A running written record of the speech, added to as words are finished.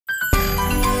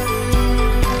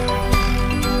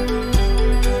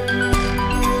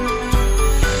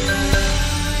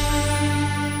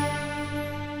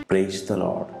the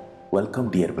Lord. Welcome,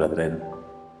 dear brethren.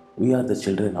 We are the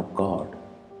children of God,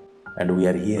 and we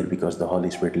are here because the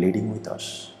Holy Spirit leading with us.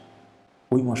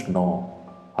 We must know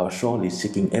our soul is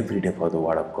seeking every day for the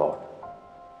Word of God.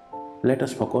 Let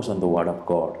us focus on the Word of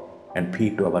God and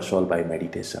feed to our soul by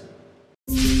meditation.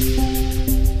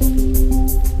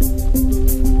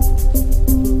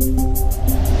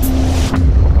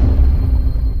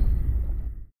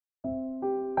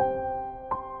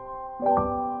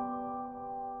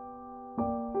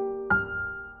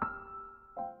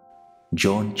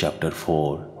 John chapter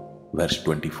 4, verse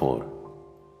 24.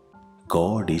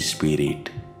 God is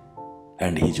spirit,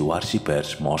 and his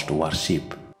worshippers must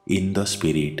worship in the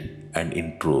spirit and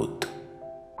in truth.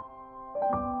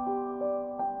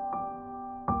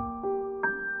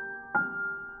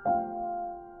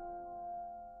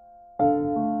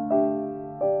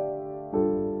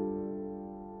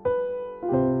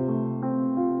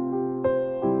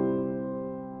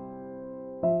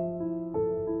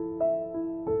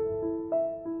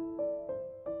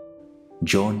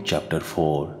 John chapter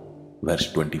 4,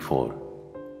 verse 24.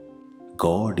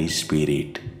 God is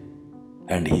spirit,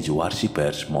 and his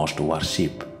worshippers must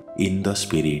worship in the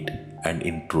spirit and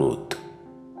in truth.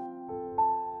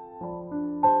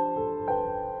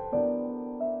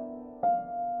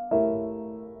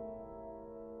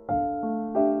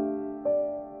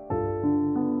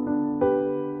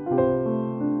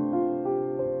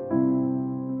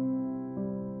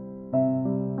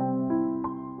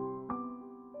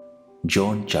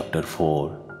 John chapter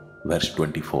 4, verse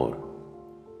 24.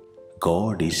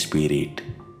 God is spirit,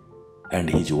 and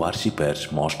his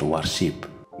worshippers must worship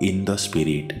in the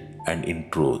spirit and in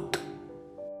truth.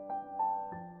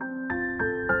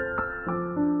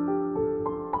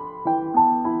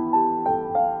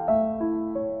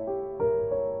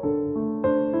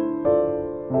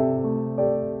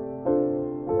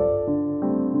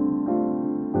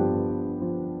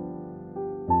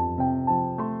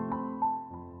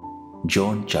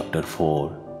 John chapter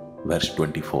 4, verse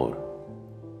 24.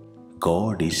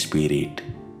 God is spirit,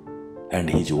 and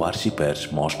his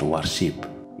worshippers must worship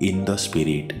in the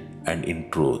spirit and in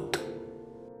truth.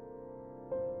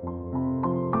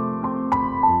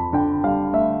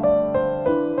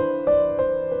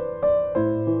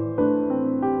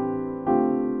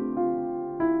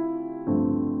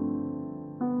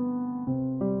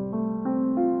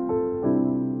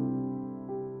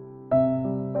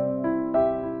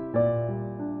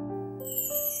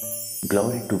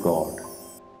 Glory to God.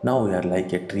 Now we are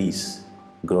like a trees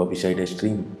grow beside a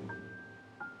stream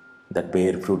that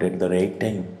bear fruit at the right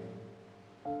time,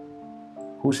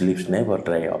 whose leaves never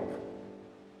dry up.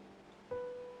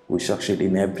 We succeed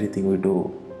in everything we do.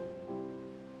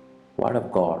 Word of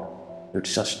God, it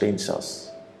sustains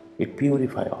us, it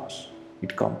purifies us,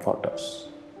 it comforts us,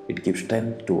 it gives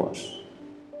strength to us,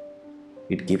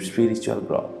 it gives spiritual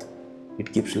growth,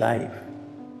 it gives life.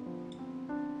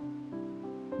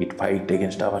 It fights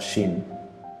against our sin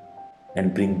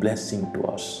and bring blessing to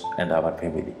us and our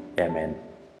family.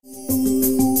 Amen.